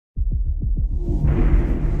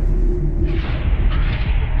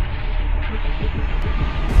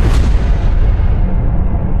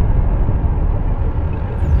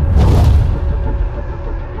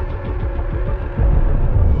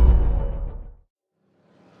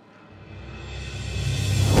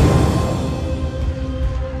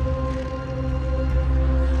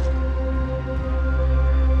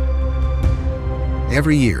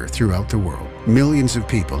Every year throughout the world, millions of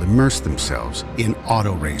people immerse themselves in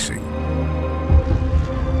auto racing.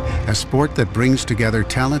 A sport that brings together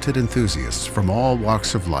talented enthusiasts from all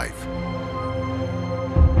walks of life.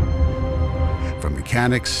 From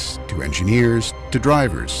mechanics to engineers to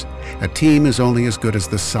drivers, a team is only as good as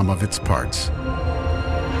the sum of its parts.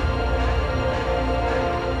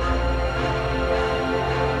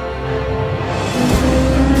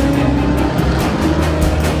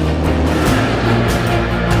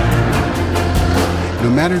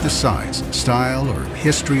 No matter the size, style, or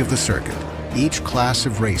history of the circuit, each class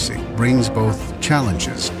of racing brings both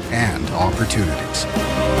challenges and opportunities.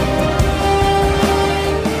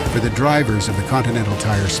 For the drivers of the Continental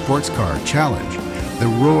Tire Sports Car Challenge, the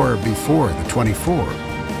roar before the 24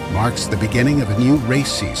 marks the beginning of a new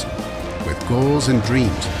race season with goals and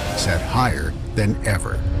dreams set higher than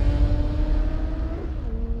ever.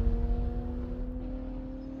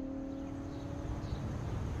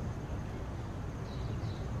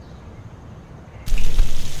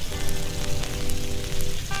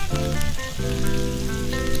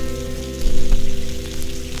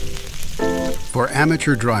 For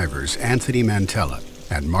amateur drivers Anthony Mantella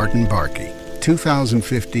and Martin Barkey,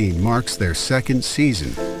 2015 marks their second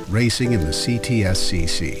season racing in the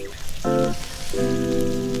CTSCC.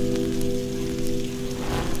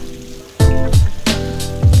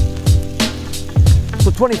 So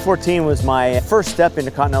 2014 was my first step into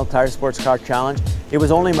Continental Tire Sports Car Challenge. It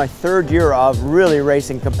was only my third year of really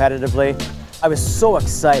racing competitively. I was so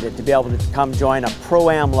excited to be able to come join a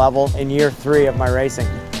Pro-Am level in year 3 of my racing.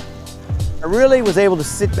 I really was able to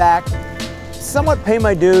sit back, somewhat pay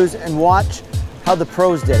my dues, and watch how the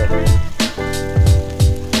pros did it.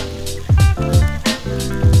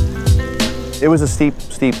 It was a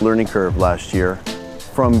steep learning curve last year.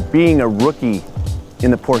 From being a rookie in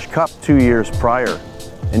the Porsche Cup 2 years prior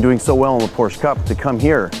and doing so well in the Porsche Cup to come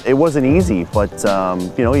here, it wasn't easy, but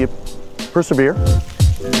you know, you persevere.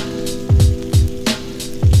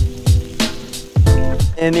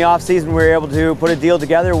 In the off-season, we were able to put a deal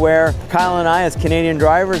together where Kyle and I, as Canadian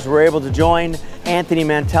drivers, were able to join Anthony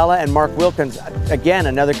Mantella and Mark Wilkins, again,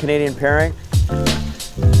 another Canadian pairing.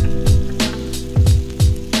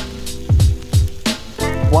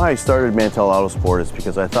 Why I started Mantella Autosport is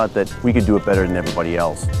because I thought that we could do it better than everybody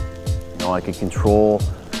else. You know, I could control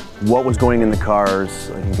what was going in the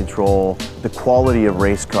cars, I can control the quality of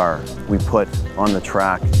race car we put on the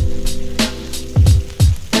track.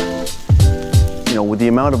 You know, with the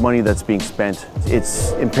amount of money that's being spent,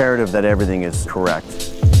 it's imperative that everything is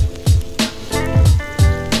correct.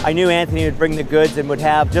 I knew Anthony would bring the goods and would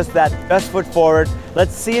have just that best foot forward.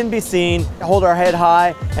 Let's see and be seen, hold our head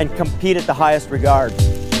high, and compete at the highest regard.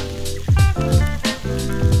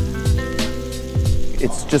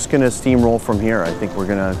 It's just going to steamroll from here. I think we're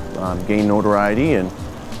going to gain notoriety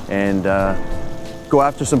and go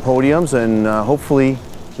after some podiums and hopefully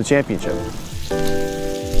the championship.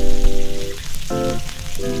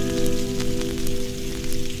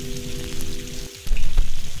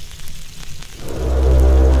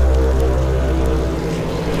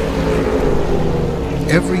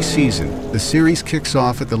 Every season, the series kicks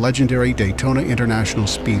off at the legendary Daytona International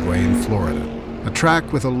Speedway in Florida, a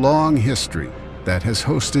track with a long history that has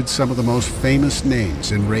hosted some of the most famous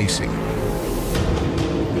names in racing.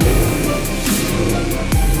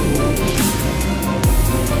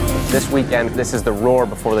 This weekend, this is the roar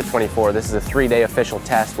before the 24. This is a 3-day official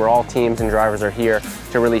test where all teams and drivers are here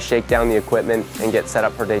to really shake down the equipment and get set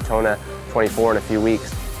up for Daytona 24 in a few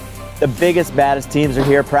weeks. The biggest, baddest teams are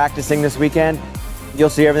here practicing this weekend. You'll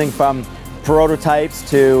see everything from prototypes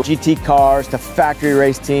to GT cars to factory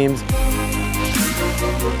race teams.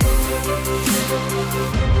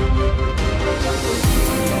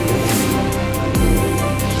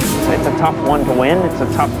 It's a tough one to win. It's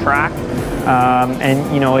a tough track.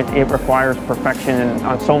 And you know, it requires perfection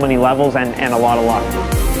on so many levels and a lot of luck.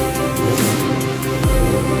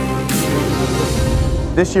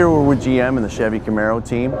 This year we're with GM and the Chevy Camaro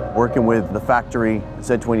team, working with the factory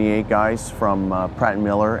Z28 guys from Pratt &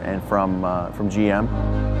 Miller and from GM.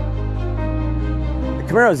 The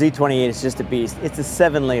Camaro Z28 is just a beast. It's a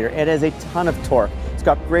 7-liter. It has a ton of torque. It's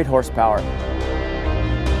got great horsepower.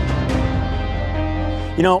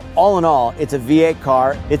 You know, all in all, it's a V8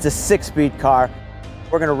 car. It's a 6-speed car.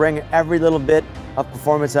 We're going to wring every little bit of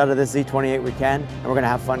performance out of this Z28 we can, and we're going to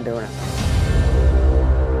have fun doing it.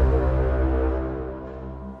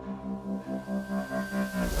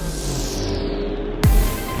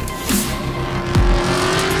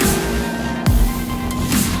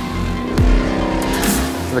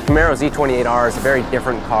 The Camaro Z28R is a very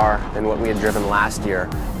different car than what we had driven last year.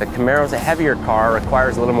 The Camaro is a heavier car,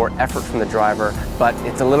 requires a little more effort from the driver, but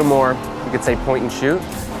it's a little more, you could say, point and shoot.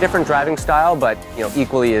 Different driving style, but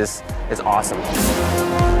equally is awesome.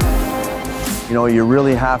 You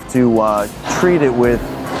really have to treat it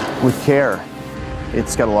with care.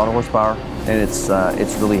 It's got a lot of horsepower, and it's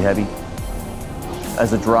really heavy.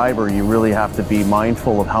 As a driver, you really have to be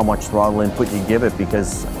mindful of how much throttle input you give it,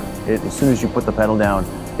 because as soon as you put the pedal down,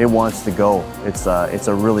 it wants to go. It's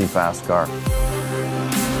a really fast car.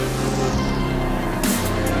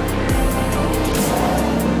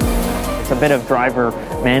 It's a bit of driver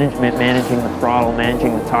management, managing the throttle,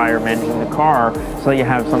 managing the tire, managing the car, so that you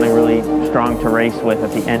have something really strong to race with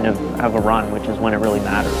at the end of a run, which is when it really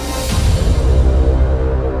matters.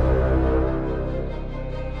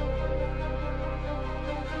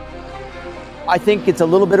 I think it's a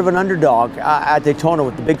little bit of an underdog at Daytona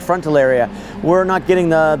with the big frontal area. We're not getting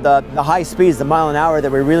the high speeds, the mile an hour that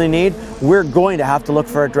we really need. We're going to have to look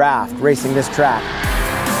for a draft racing this track.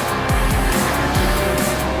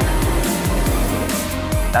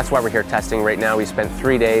 That's why we're here testing right now. We spent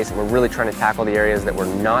 3 days and we're really trying to tackle the areas that we're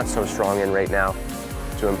not so strong in right now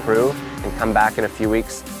to improve and come back in a few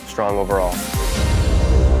weeks strong overall.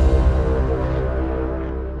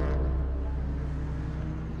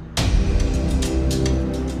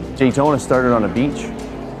 Daytona started on a beach,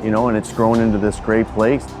 and it's grown into this great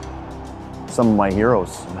place. Some of my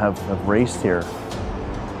heroes have raced here.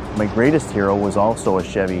 My greatest hero was also a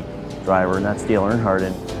Chevy driver, and that's Dale Earnhardt,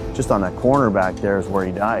 and just on that corner back there is where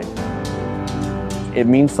he died. It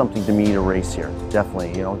means something to me to race here,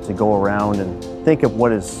 definitely, to go around and think of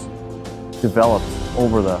what has developed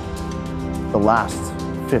over the last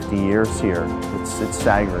 50 years here. It's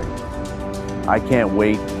staggering. I can't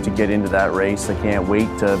wait to get into that race. I can't wait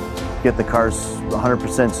to get the cars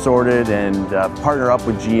 100% sorted and partner up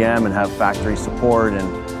with GM and have factory support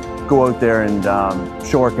and go out there and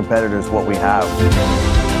show our competitors what we have.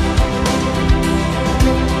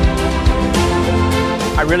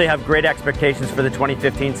 I really have great expectations for the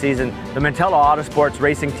 2015 season. The Mantello Autosports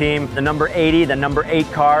racing team, the number 80, the number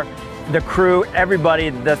 8 car, the crew,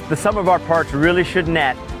 everybody, the sum of our parts really should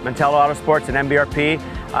net Mantello Autosports and MBRP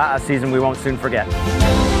a season we won't soon forget.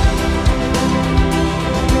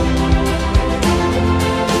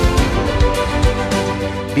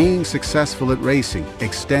 Being successful at racing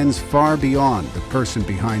extends far beyond the person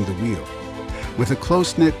behind the wheel. With a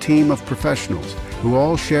close-knit team of professionals who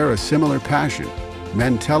all share a similar passion,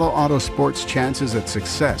 Mantello Autosports' chances at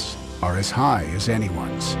success are as high as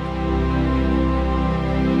anyone's.